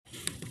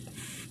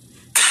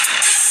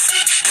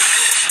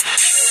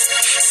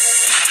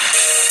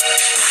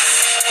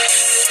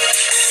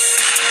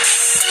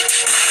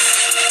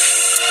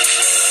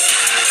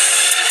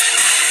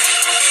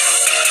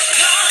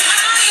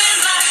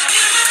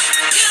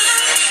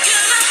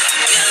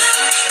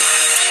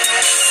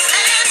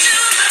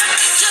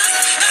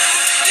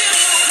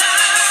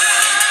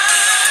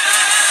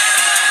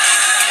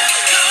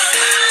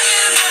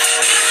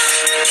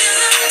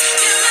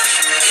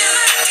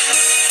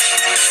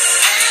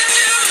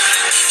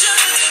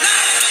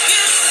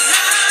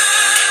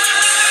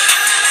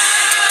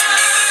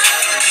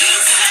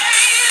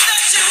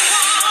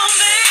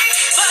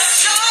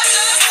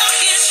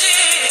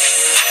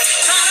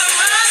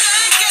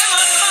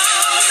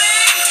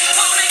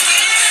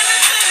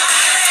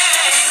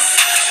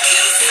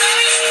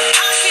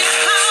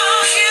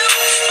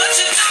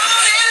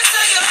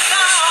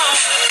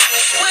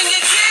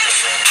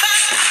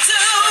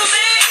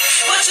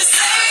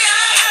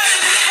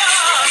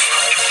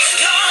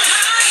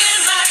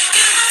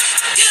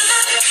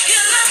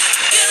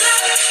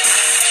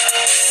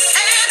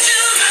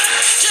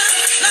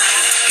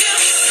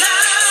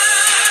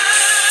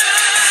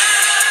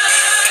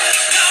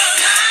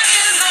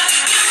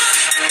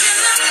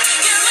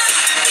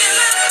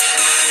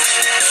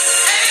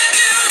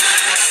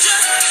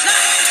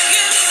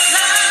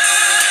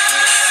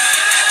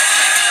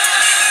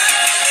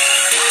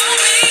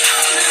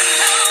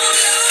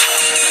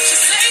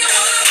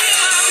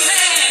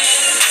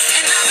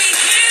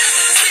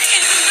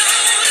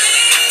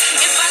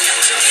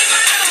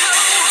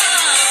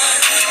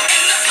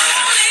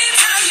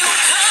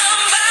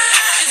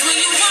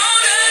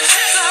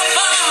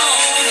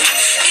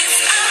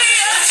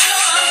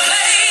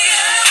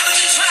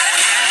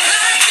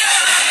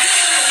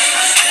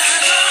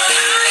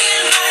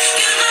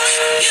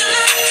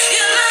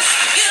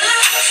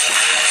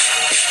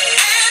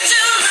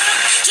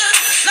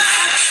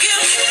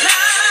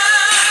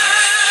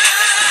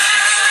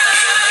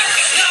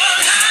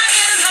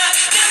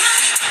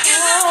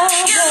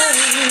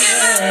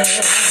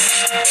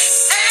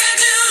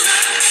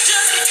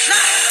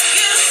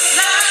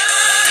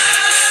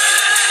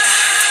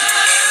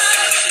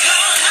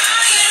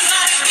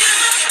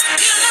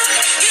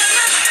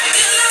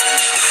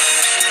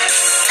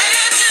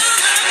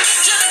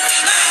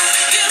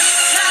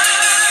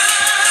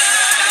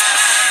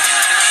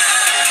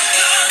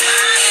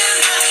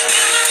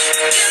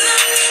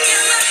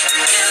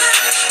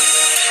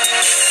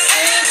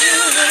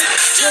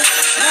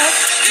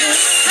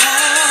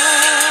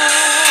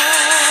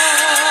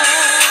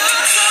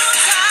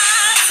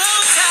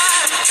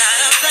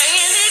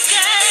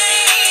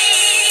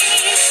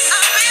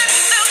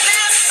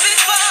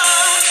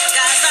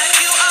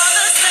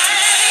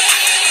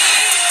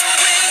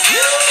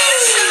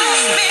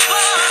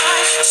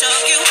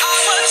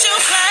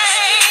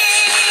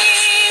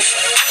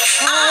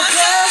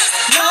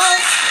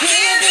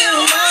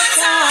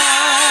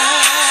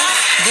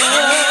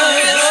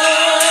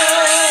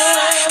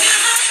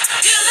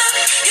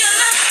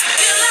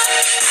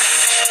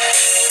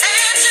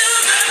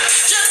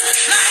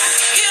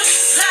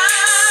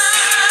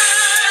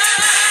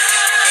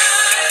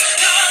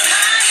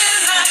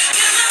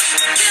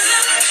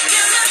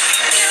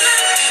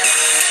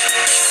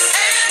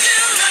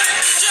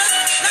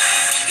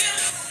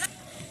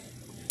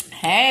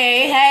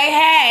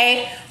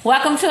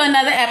Welcome to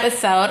another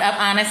episode of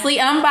Honestly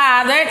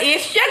Unbothered.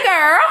 It's your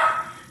girl,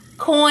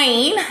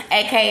 Queen,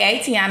 aka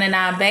Tiana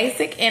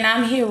Non-Basic, and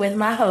I'm here with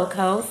my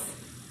co-host,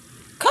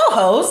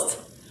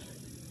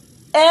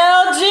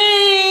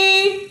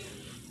 LG.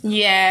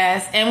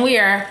 Yes, and we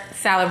are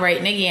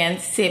celebrating again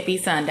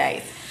Sippy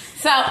Sundays.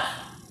 So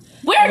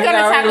we're going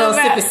to talk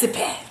about sip.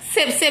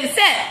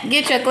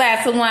 Get your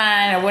glass of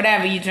wine or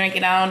whatever you're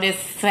drinking on this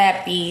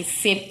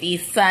sippy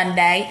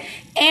Sunday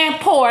and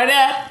pour it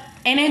up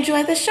and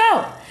enjoy the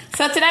show.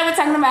 So today we're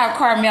talking about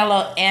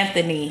Carmelo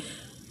Anthony.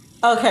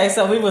 Okay,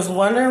 so we was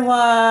wondering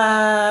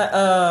why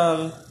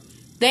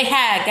they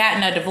had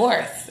gotten a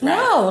divorce. Right?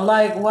 No,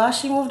 like why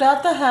she moved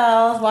out the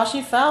house, why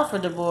she filed for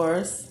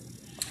divorce.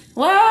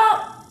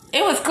 Well,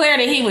 it was clear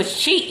that he was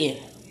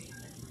cheating.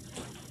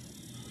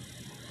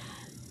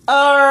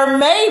 Or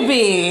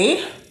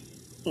maybe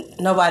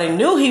nobody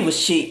knew he was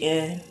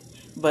cheating,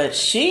 but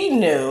she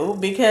knew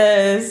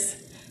because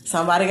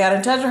somebody got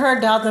in touch with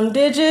her, dialed them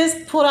digits,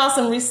 pulled out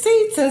some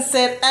receipts, and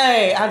said,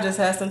 "Hey, I just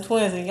had some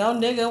twins, and your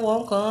nigga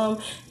won't come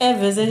and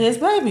visit his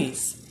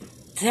babies."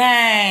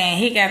 Dang,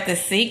 he got the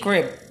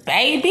secret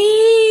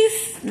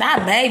babies?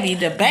 Not baby,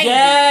 the baby.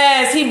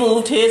 Yes, he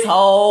moved his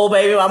whole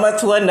baby mama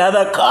to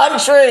another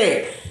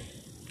country.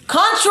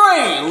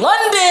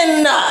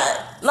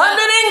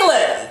 London,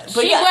 England.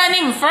 But she wasn't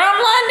even from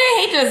London?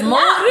 He just moved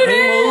her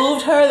there? He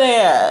moved her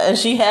there, and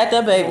she had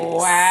the baby.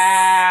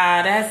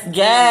 Wow, that's good.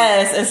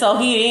 Yes, and so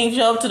he didn't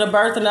show up to the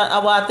birth.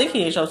 I think he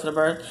didn't show up to the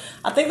birth.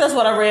 I think that's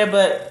what I read,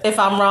 but if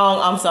I'm wrong,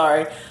 I'm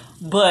sorry.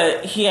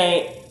 But he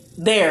ain't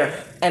there,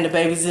 and the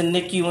baby's in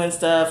NICU and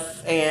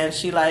stuff, and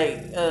she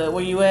like,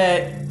 where you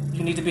at?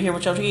 You need to be here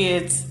with your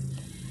kids.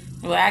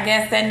 Well, I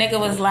guess that nigga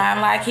was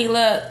lying like he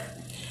looked.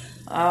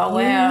 Oh,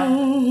 well.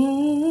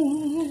 Mm-hmm.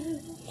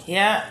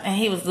 Yeah, and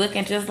he was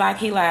looking just like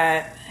he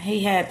lied.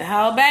 He had the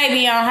whole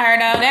baby on her,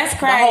 though. That's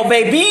crazy. The whole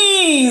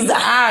babies.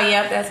 Oh,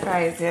 yep, that's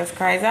crazy. That's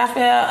crazy. I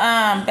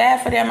feel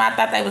bad for them. I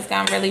thought they was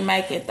going to really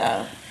make it,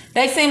 though.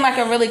 They seem like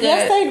a really good.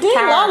 Yes, they did.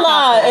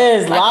 Lala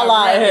is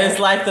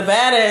like the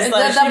baddest.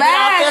 Like, the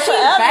bad, she's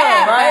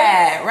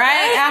bad,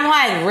 right? I'm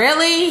like,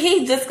 really?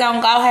 He just going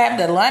to go have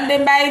the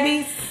London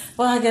babies?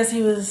 Well, I guess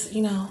he was,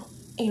 you know.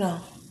 I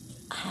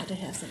had to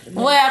have something.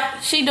 Well,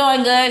 she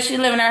doing good. She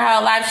living her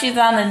whole life. She's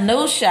on a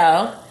new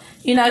show.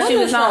 You know, she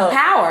was on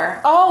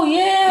Power. Oh,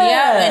 yeah.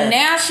 Yeah, and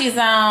now she's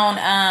on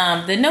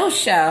the new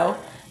show,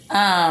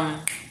 The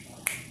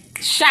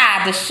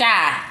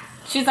Shy.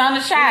 She's on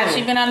The Shy.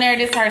 She's been on there.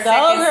 This her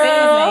second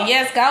season.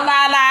 Yes, go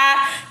Lala.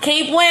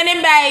 Keep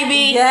winning,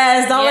 baby.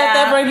 Yes, don't let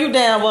that bring you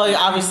down. Well,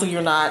 obviously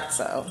you're not,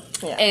 so.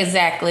 Yeah.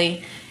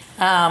 Exactly.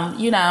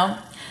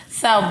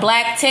 So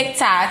Black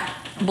TikTok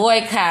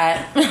boycott.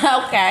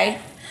 Okay.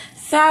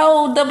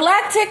 So the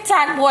Black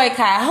TikTok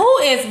boycott, who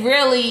is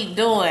really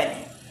doing it?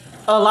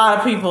 A lot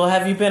of people.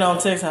 Have you been on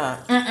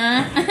TikTok?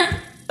 Well,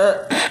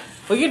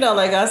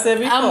 like I said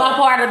before. I'm a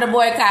part of the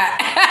boycott.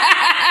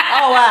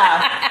 Oh,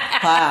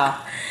 wow.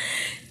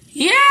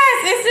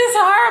 Yes, it's just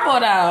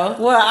horrible, though.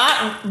 Well,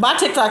 my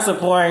TikToks are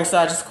boring, so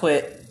I just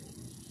quit.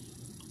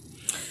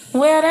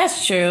 Well,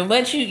 that's true.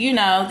 But, you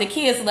know, the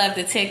kids love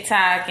the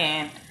TikTok,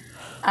 and,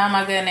 oh,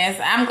 my goodness.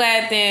 I'm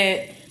glad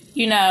that,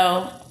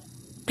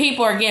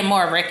 people are getting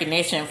more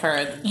recognition for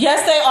it.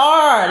 Yes, they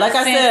are. Like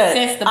I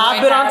said,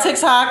 I've been on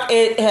TikTok.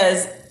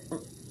 It's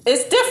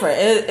different.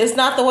 It's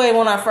not the way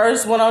when I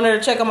first went on there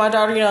to check on my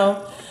daughter,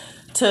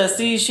 to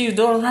see if she was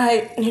doing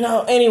right,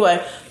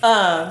 Anyway,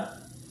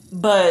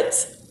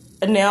 but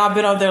now I've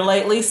been on there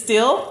lately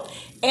still,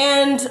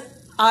 and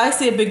I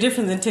see a big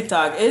difference in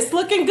TikTok. It's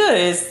looking good.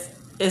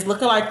 It's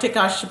looking like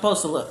TikTok's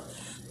supposed to look.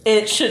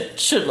 It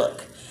should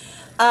look.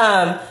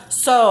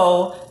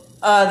 So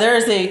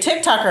there's a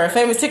TikToker, a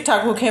famous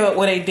TikToker who came up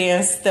with a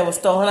dance that was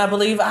stolen. I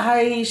believe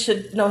I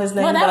should know his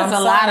name. Well, that was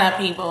a lot of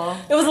people.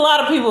 It was a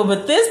lot of people,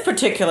 but this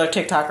particular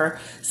TikToker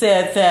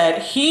said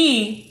that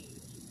he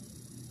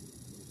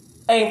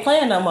ain't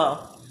playing no more.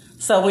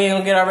 So we ain't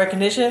gonna get our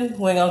recognition.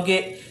 We ain't gonna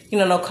get,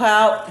 no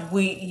clout.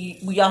 We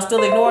y'all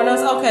still ignoring us.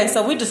 Okay,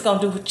 so we just gonna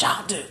do what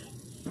y'all do,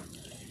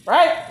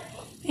 right?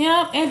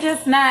 Yep, and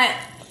just not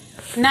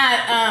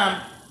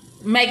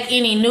make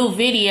any new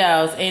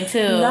videos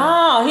until.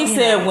 No, he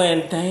said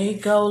when they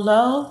go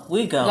low,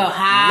 we go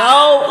high.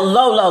 Low.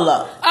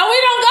 Oh,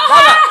 we don't go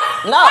high.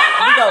 No,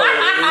 we go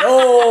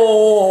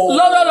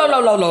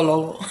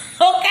low.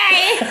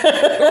 Okay,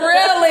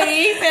 really?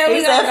 He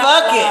said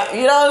fuck it.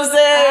 You know what I'm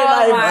saying? Oh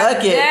like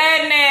fuck it.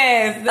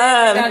 Goodness,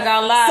 go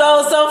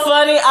low. So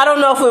funny. I don't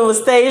know if it was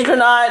staged or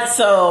not.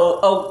 So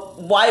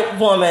a white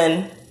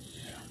woman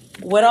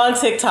went on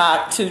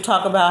TikTok to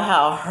talk about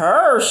how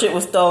her shit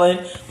was stolen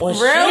when she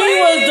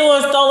was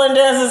doing stolen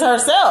dances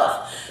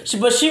herself.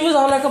 But she was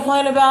on there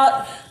complaining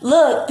about,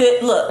 look.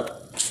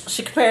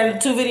 She compared the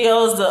two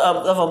videos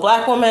of a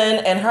black woman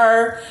and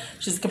her.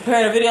 She's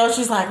comparing the videos.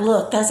 She's like,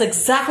 look, that's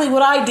exactly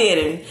what I did.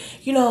 And,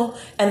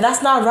 and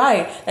that's not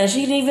right. And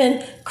she didn't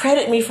even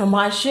credit me for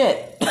my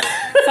shit.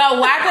 So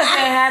why does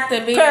it have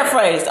to be?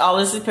 Paraphrased. All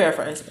this is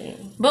paraphrased.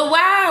 But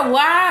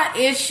why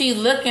is she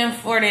looking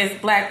for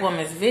this black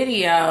woman's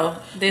video?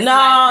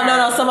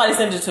 No. Somebody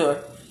sent it to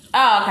her.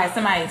 Oh, okay.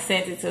 Somebody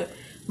sent it to her.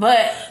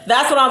 But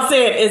that's what I'm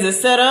saying. Is it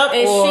set up?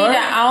 Is she the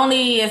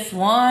onlyest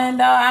one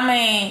though? I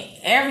mean,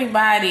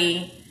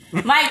 everybody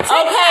like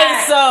TikTok.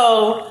 Okay,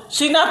 so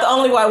she's not the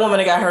only white woman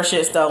that got her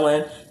shit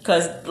stolen.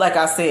 Because, like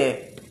I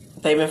said,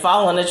 they've been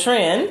following the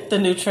trend. The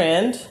new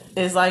trend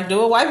is like do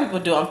what white people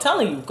do. I'm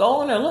telling you, go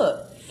on and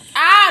look.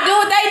 Do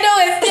what they do.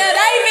 It's still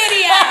their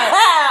video.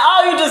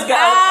 Oh, you just got.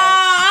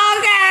 Oh,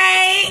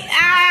 okay.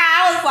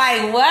 I was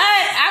like,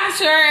 what? I'm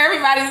sure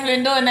everybody's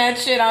been doing that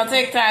shit on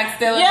TikTok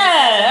still.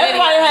 Yeah,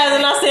 everybody has,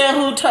 and not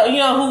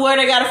saying where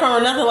they got it from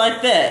or nothing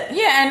like that.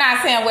 Yeah, and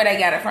not saying where they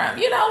got it from.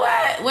 You know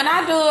what? When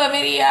I do a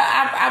video,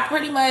 I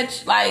pretty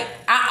much I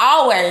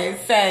always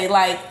say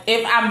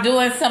if I'm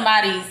doing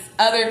somebody's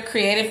other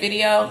creative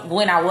video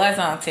when I was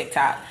on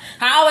TikTok,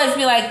 I always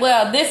be like,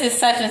 well, this is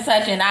such and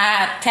such, and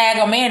I tag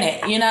them in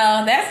it.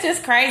 That's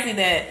just crazy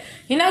that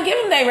give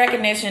them their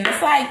recognition.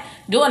 It's like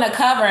doing a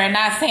cover and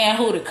not saying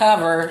who the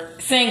cover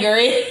singer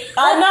is.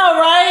 I know,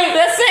 right?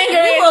 The singer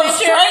is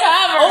your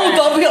cover. Oh,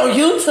 don't be on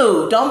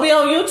YouTube. Don't be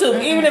on YouTube.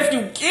 Mm-hmm. Even if you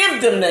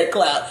give them that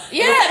clout.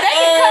 Yeah, they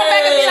can come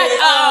back and be like,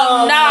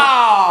 oh,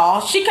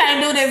 no. She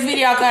can't do this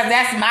video because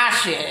that's my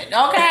shit.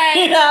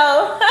 Okay?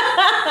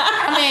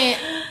 I mean,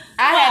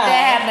 I had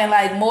that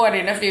happen more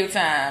than a few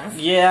times.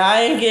 Yeah,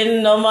 I ain't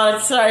getting no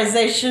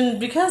monetization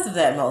because of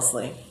that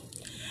mostly.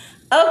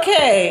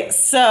 Okay,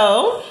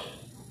 so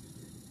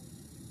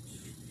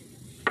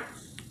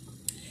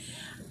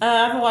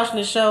I've been watching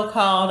a show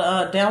called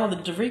Down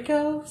with the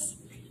Derricos.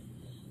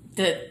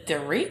 The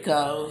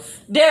Derricos?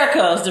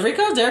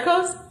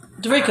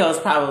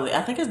 Derricos, probably.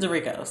 I think it's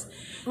Derricos.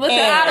 Look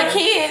at all the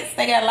kids.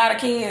 They got a lot of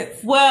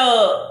kids.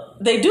 Well,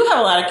 they do have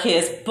a lot of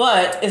kids,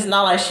 but it's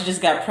not like she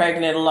just got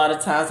pregnant a lot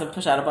of times and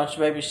pushed out a bunch of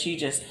babies. She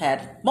just had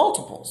a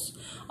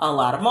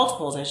lot of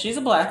multiples. And she's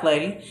a black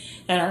lady,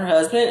 and her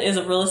husband is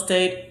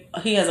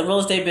he has a real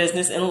estate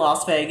business in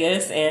Las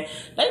Vegas, and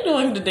they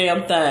doing the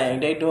damn thing.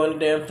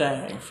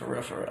 For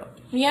real.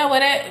 Yeah,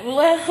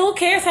 well, who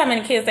cares how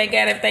many kids they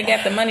got if they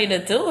got the money to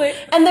do it?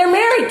 And they're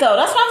married, though.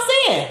 That's what I'm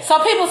saying. So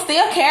people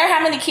still care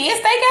how many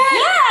kids they got?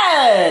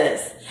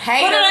 Yes.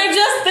 Haters. But it ain't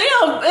just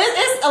them.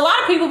 It's a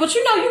lot of people, but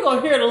you're going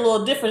to hear it a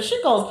little different.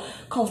 Shit goes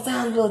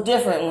sound a little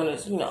different when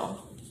it's, I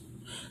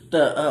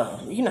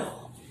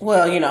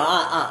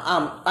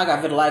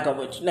got vitiligo,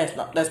 which that's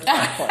the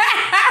point.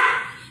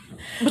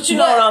 But you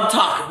know what I'm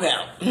talking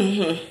about.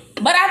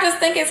 Mm-hmm. But I just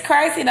think it's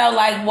crazy though.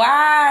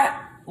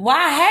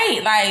 Why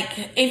hate?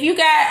 If you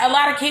got a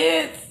lot of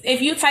kids,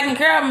 if you taking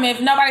care of them, if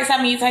nobody's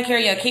helping you take care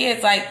of your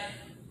kids,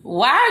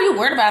 why are you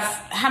worried about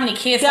how many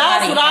kids?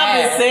 That's what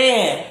I've been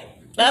saying.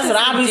 That's what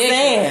I be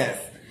saying.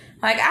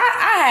 I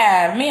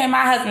have me and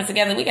my husband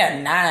together. We got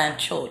 9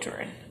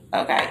 children.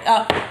 Okay.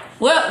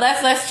 Well,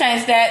 let's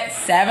change that.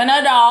 7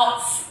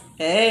 adults.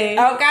 Hey.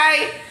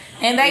 Okay.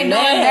 And they doing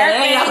their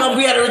thing. They not gonna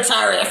be able to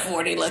retire at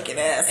 40 looking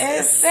at us.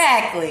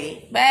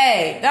 Exactly,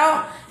 babe.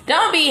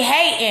 Don't be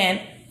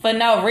hating for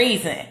no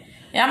reason.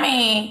 I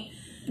mean,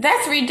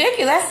 that's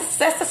ridiculous.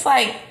 That's just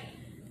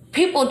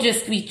people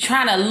just be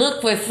trying to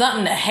look for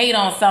something to hate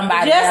on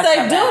somebody. Yes,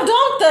 they do,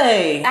 don't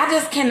they? I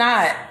just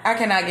cannot. I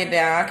cannot get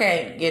down. I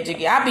can't get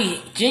jiggy. I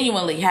be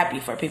genuinely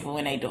happy for people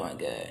when they doing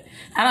good.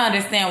 I don't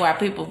understand why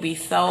people be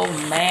so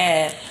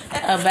mad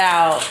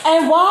about.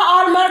 And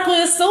why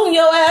automatically assume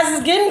your ass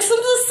is getting some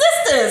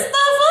assistance? The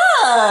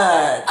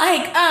fuck?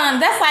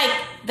 That's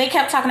they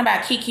kept talking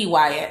about Kiki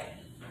Wyatt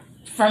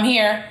from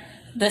here,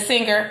 the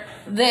singer,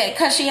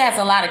 because she has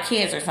a lot of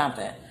kids or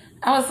something.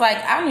 I was like,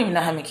 I don't even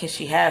know how many kids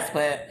she has,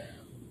 but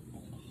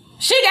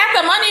She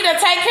got the money to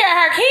take care of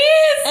her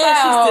kids. And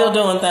she's still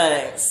doing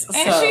things.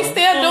 And she's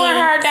still doing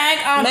her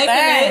dang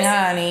thing,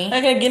 honey.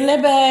 Getting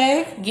that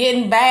bag.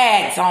 Getting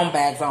bags on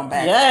bags on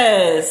bags.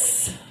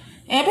 Yes.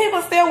 And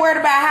people still worried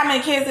about how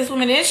many kids this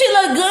woman did. She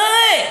look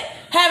good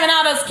having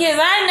all those kids.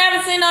 I ain't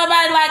never seen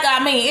nobody like,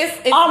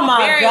 it's oh my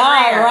very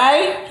God, rare.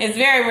 Right? It's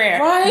very rare.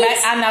 Right?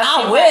 But I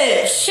know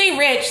she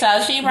rich,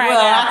 so she probably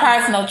got a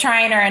personal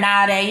trainer and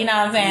all that. You know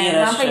what I'm saying?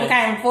 Yeah, some people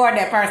can't afford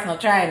that personal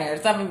trainer.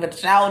 Some people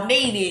sure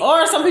need it.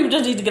 Or some people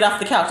just need to get off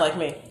the couch like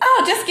me.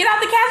 Oh, just get off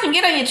the couch and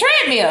get on your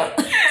treadmill.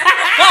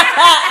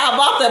 I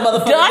bought that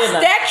motherfucker. Dust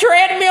that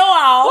treadmill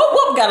off. Whoop,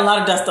 whoop, got a lot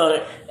of dust on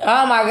it.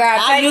 Oh my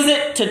God. I use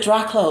it to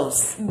dry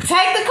clothes. Take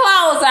the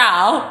clothes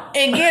off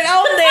and get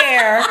on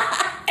there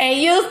and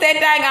use that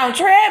daggone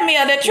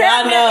treadmill. The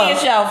treadmill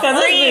is your friend.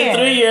 Because it's been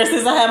 3 years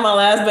since I had my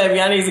last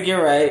baby. I need to get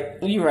right.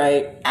 You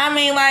right. I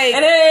mean, like...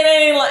 And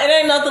it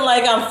ain't nothing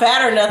like I'm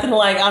fat or nothing.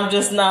 Like, I'm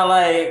just not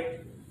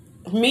like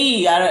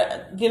me.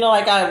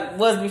 Like I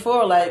was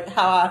before. Like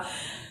how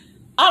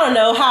I don't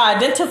know how I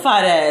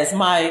identified as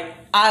my...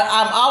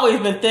 I've always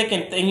been thick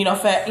and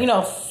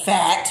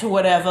fat,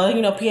 whatever,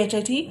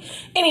 PHAT.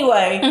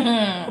 Anyway,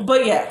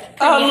 but yeah.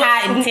 Pretty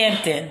hot and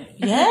tempting.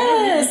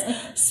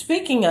 Yes.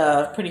 Speaking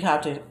of pretty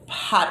hot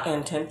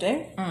and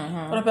tempting,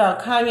 what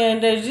about Kanye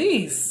and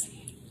Deji's?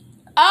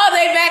 Oh,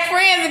 they back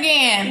friends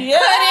again. Yeah.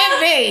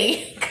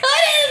 Could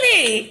it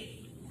be?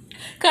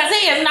 Because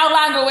he is no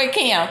longer with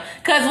Kim.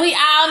 Because we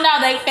all know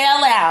they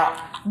fell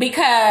out.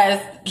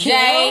 Because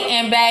Jay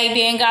and Bae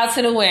didn't go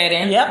to the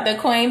wedding. Yep. The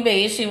Queen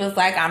Bee, she was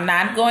like, I'm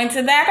not going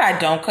to that. I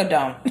don't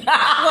condone. Wait,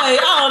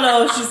 I don't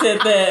know if she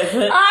said that,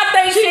 but I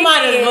think she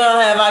might did. as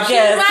well have, I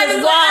guess.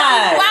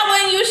 Why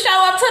wouldn't you show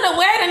up to the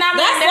wedding?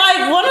 That's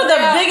like one of the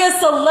biggest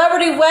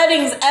celebrity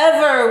weddings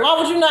ever. Why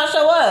would you not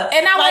show up?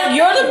 And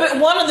you're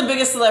one of the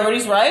biggest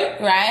celebrities, right?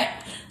 Right.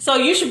 So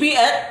you should be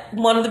at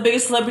one of the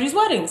biggest celebrities'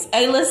 weddings,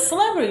 A-list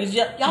celebrities.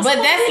 Y'all but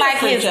that's like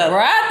his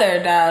brother,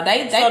 though.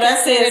 They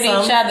considered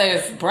each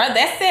other's brother.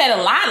 That said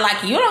a lot.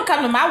 Like, you don't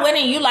come to my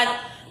wedding, you like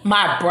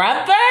my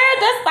brother.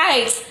 That's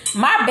like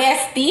my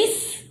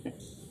besties,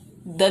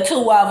 the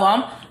two of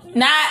them,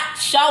 not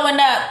showing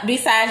up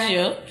besides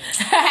you.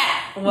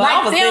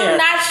 Like them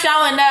not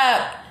showing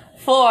up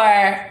for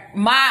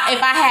if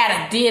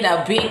I did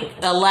a big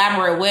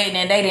elaborate wedding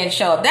and they didn't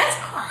show up. That's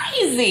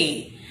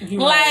crazy.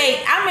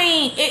 Like, I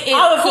mean,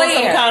 I would feel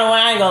some kind of way.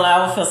 I ain't gonna lie,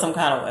 I would feel some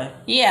kind of way.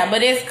 Yeah,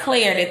 but it's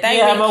clear that they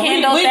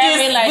rekindled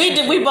that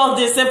relationship. We both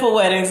did simple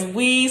weddings.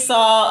 We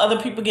saw other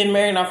people getting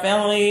married in our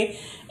family,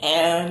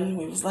 and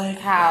we was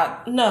like,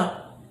 no,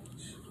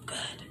 I'm good.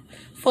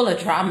 Full of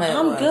drama.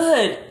 I'm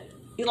good.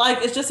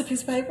 It's just a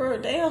piece of paper.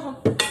 Damn.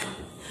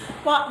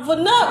 But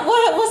no,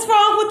 what's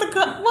wrong with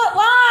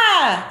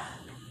why?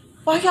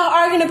 Why y'all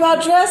arguing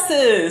about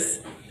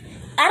dresses?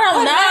 I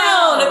don't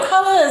know. The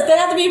colors, they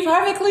have to be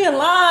perfectly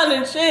aligned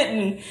and shit.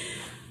 And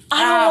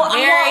I want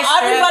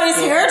everybody's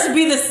hair to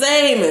be the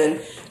same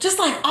and just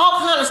like all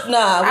kind of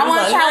stuff. I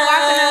want y'all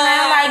walking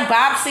around like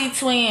Bobsy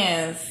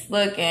twins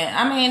looking.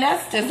 I mean,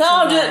 that's just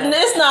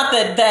it's not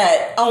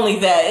only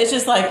that. It's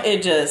just like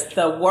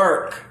the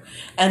work.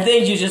 And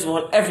then you just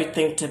want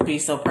everything to be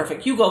so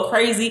perfect. You go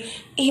crazy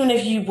even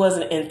if you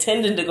wasn't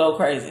intending to go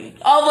crazy.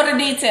 Over the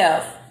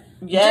details.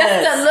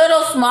 Yes. Just the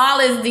little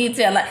smallest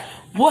detail. Like,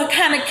 what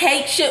kind of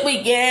cake should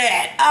we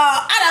get?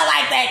 Oh, I don't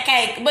like that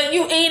cake, but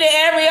you eat it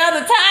every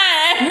other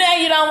time. Now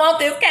you don't want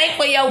this cake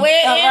for your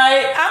wedding.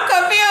 Right. I'm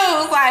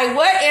confused. Like,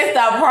 what is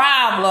the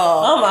problem?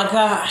 Oh my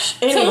gosh.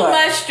 Anyway. Too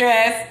much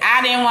stress.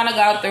 I didn't want to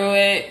go through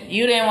it.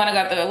 You didn't want to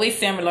go through it. We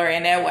similar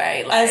in that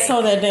way. I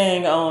saw that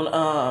dang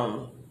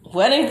on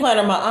wedding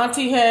planner my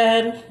auntie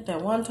had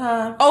that one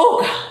time.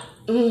 Oh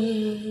God.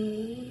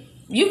 Mm-hmm.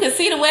 You can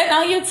see the wedding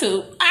on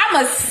YouTube.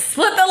 I'ma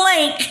put the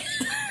link.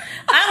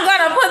 I'm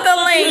gonna put the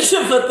link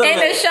in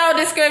the show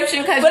description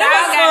because y'all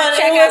gotta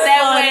check out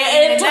that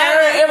wedding. It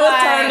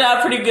turned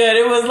out pretty good.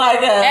 It was like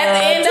 2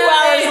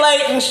 hours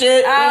late and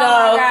shit. My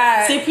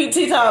God.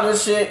 CPT time and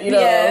shit.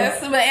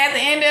 Yes, but at the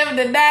end of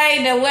the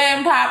day, the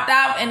wedding popped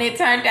off and it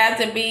turned out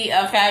to be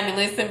a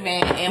fabulous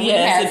event, and we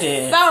had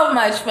so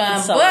much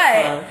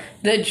fun.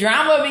 The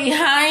drama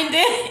behind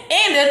it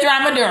and the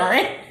drama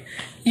during,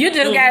 you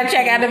just gotta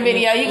check out the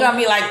video. You're gonna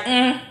be like,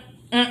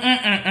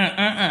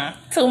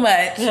 too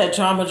much. Yeah,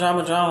 drama,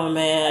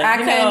 man. I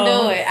couldn't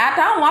do it. I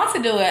don't want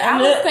to do it.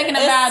 I was thinking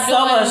about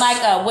doing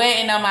like a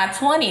wedding on my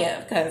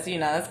 20th because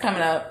it's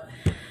coming up.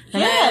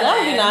 Yeah, that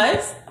would be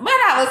nice. But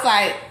I was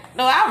like,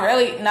 no,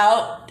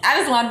 I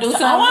just want to do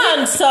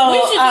something. We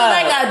should do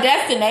like a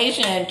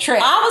destination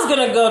trip. I was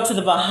gonna go to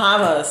the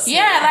Bahamas.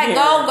 Yeah, like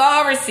go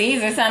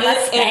overseas or something,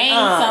 like Spain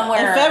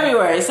somewhere in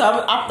February.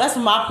 So that's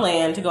my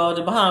plan, to go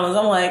to the Bahamas.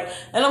 I'm like,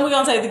 and then we're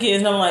gonna take the kids,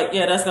 and I'm like,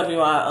 yeah, that's gonna be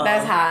my.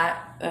 That's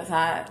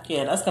hot.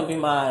 Yeah, that's gonna be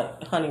my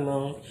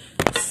honeymoon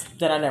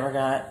that I never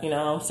got. You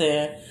know what I'm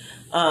saying?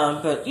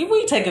 But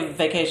we take a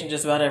vacation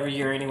just about every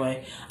year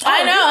anyway.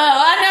 I know.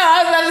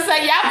 I was about to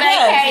say y'all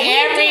vacate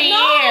every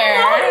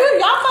year.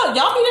 No,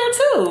 y'all be there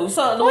too.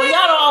 So y'all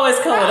don't always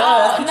come with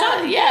us.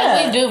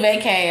 We to do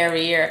vacay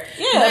every year.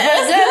 Yeah,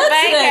 that's good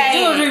vacay.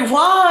 Dude,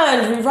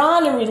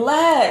 rewind and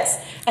relax.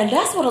 And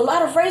that's what a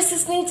lot of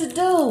racists need to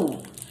do.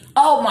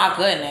 Oh my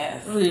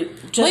goodness.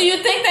 Well, you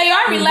think they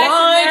are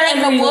relaxing there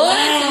in the woods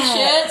and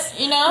shit,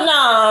 you know?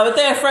 Nah, but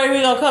they're afraid we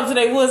gonna come to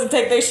their woods and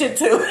take their shit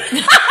too.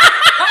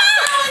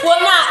 Well,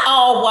 not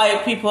all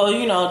white people,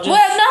 you know. Just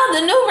well, no,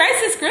 the new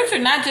racist groups are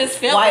not just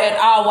filled with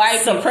all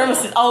white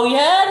supremacists. People. Oh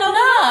yeah,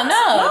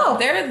 no.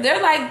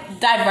 They're like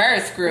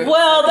diverse groups.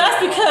 Well, that's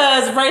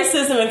because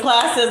racism and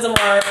classism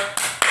are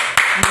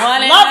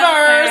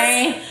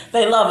lovers.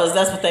 They love us.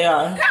 That's what they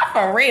are. Not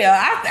for real.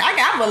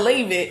 I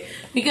believe it,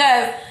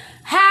 because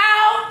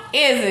how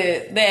is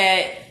it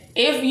that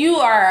if you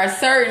are a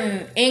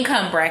certain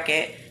income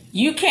bracket,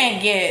 you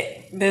can't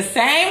get the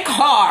same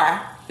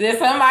car than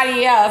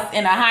somebody else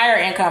in a higher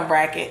income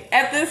bracket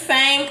at the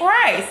same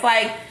price?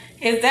 Like,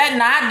 is that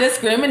not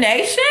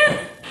discrimination?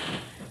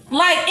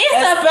 Like, it's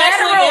especially a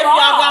federal if law.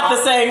 y'all got the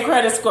same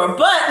credit score.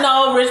 But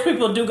no, rich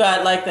people do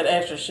got like that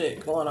extra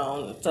shit going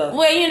on. So.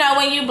 Well, you know,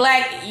 when you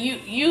black,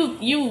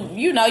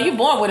 you know, you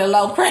born with a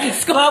low credit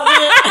score. That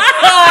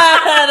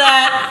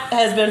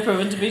has been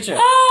proven to be true.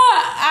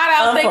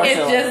 I don't think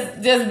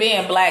it's just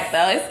being black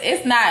though.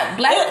 It's not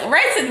black.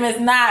 Racism is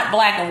not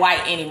black and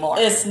white anymore.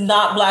 It's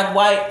not black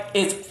white.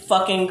 It's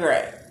fucking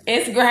gray.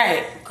 It's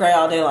gray. Gray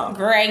all day long.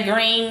 Gray,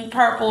 green,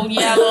 purple,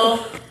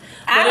 yellow.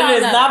 But it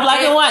is not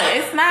black and white.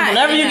 It's not.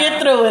 Whenever you get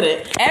through with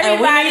it. And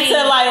we need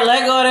to like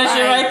let go of that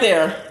shit right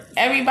there.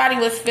 Everybody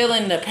was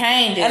feeling the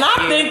pain this and I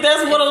year. think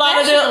that's what a lot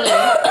of them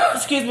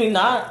excuse me,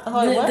 not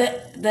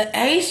the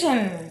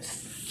Asian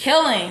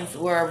killings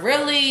were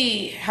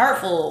really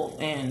hurtful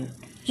and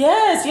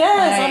Yes,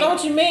 I know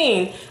what you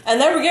mean. And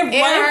they were getting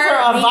blamed for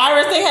a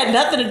virus they had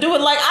nothing to do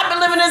with. Like, I've been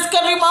living in this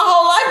country my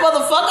whole life,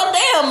 motherfucker.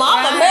 Damn,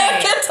 I'm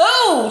American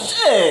too.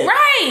 Shit.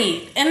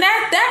 Right. And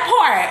that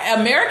part,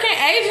 American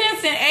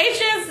agents and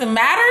Asians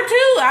matter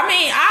too. I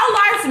mean, all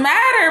lives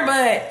matter,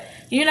 but,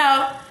 you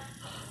know,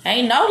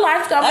 ain't no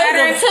life gonna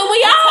matter until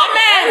we all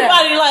matter.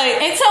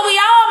 Until we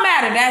all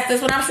matter.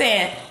 That's what I'm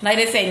saying. Like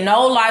they say,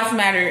 no lives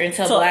matter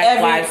until black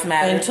lives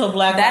matter. Until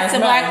black lives matter. That's the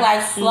Black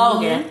Lives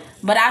slogan.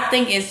 Mm-hmm. But I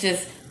think it's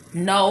just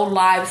no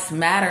lives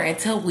matter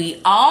until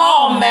we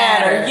all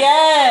matter.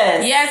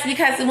 Yes,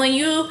 because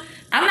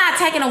I'm not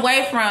taking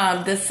away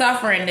from the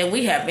suffering that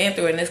we have been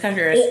through in this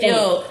country or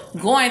still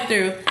going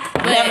through.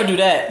 But never do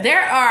that.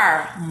 There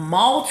are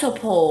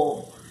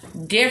multiple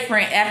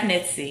different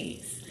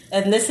ethnicities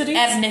that's that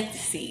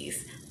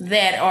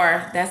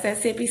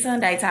Sippy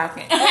Sunday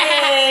talking.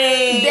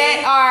 Hey.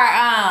 That are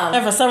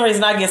and for some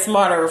reason I get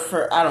smarter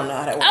I don't know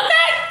how that works. Okay.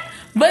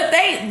 But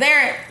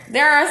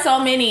there are so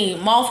many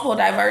multiple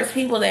diverse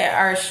people that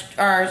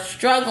are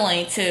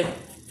struggling to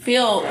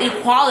feel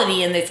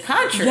equality in this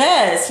country.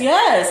 Yes.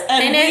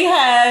 And we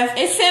have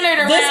it's centered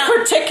around this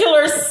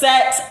particular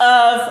set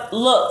of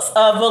looks,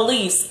 of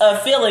beliefs,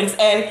 of feelings,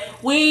 and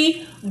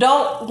we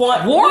don't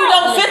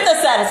fit the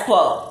status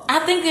quo. I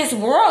think it's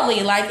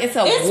worldly, like it's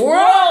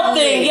world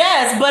thing,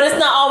 yes, but it's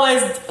not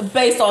always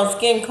based on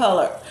skin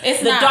color.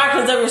 It's the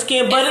darkness of your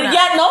skin, but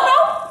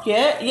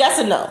yes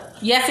and no.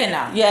 Yes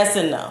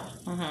and no.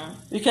 Mm-hmm.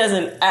 Because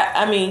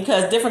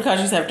because different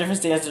countries have different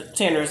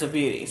standards of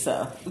beauty,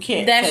 so we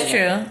can't. That's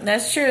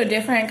true.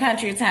 Different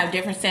countries have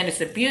different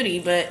standards of beauty,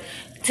 but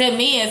to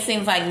me, it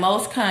seems like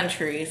most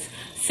countries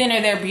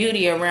center their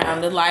beauty around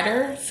the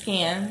lighter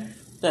skin.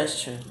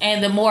 That's true.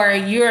 And the more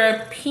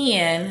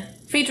European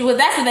feature, well,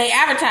 that's what they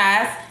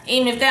advertise.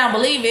 Even if they don't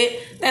believe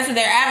it, that's what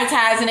they're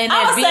advertising in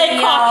their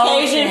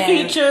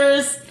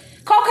videos.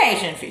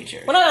 Caucasian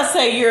features. When I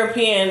say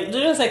European,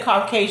 they're going to say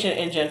Caucasian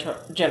in general.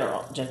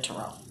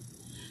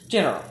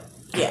 Yeah.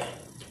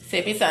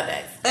 Sippy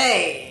Sundays.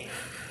 Hey.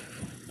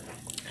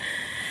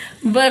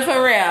 But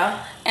for real,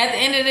 at the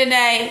end of the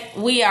day,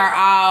 we are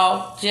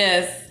all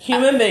just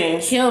human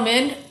beings.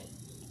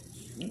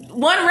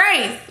 One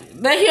race.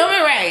 The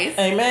human race.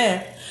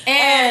 Amen.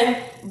 And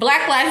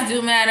black lives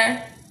do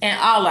matter, and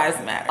all lives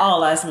matter. All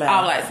lives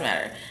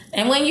matter.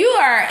 And when you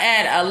are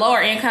at a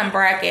lower income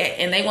bracket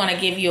and they want to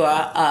give you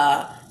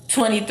a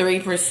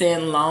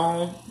 23%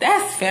 loan,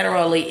 that's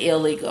federally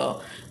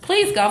illegal.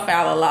 Please go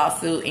file a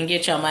lawsuit and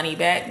get your money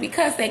back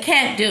because they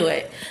can't do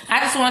it.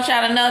 I just want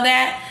y'all to know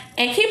that.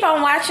 And keep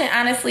on watching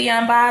Honestly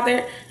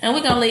Unbothered. And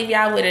we're going to leave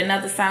y'all with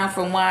another song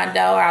from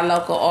Wando, our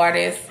local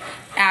artist,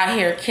 out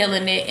here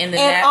killing it in the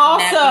And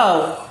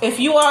also, if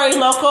you are a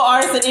local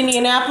artist in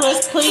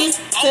Indianapolis, please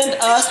send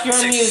us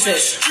your music.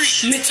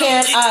 You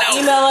can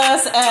email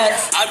us at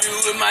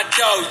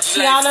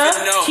Tiana,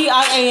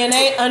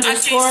 TIANA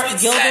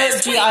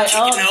 _Gilder,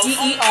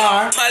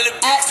 GILDER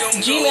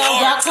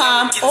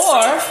 @gmail.com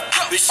or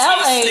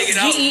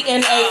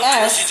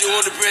LAGENAS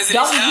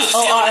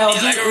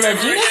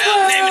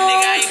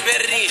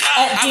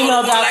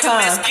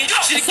 @gmail.com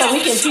so we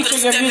can feature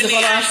your music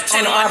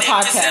on our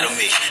podcast.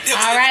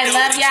 All right,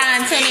 love y'all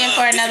and tune in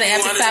for another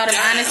episode of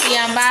Honestly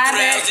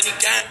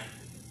Unbothered.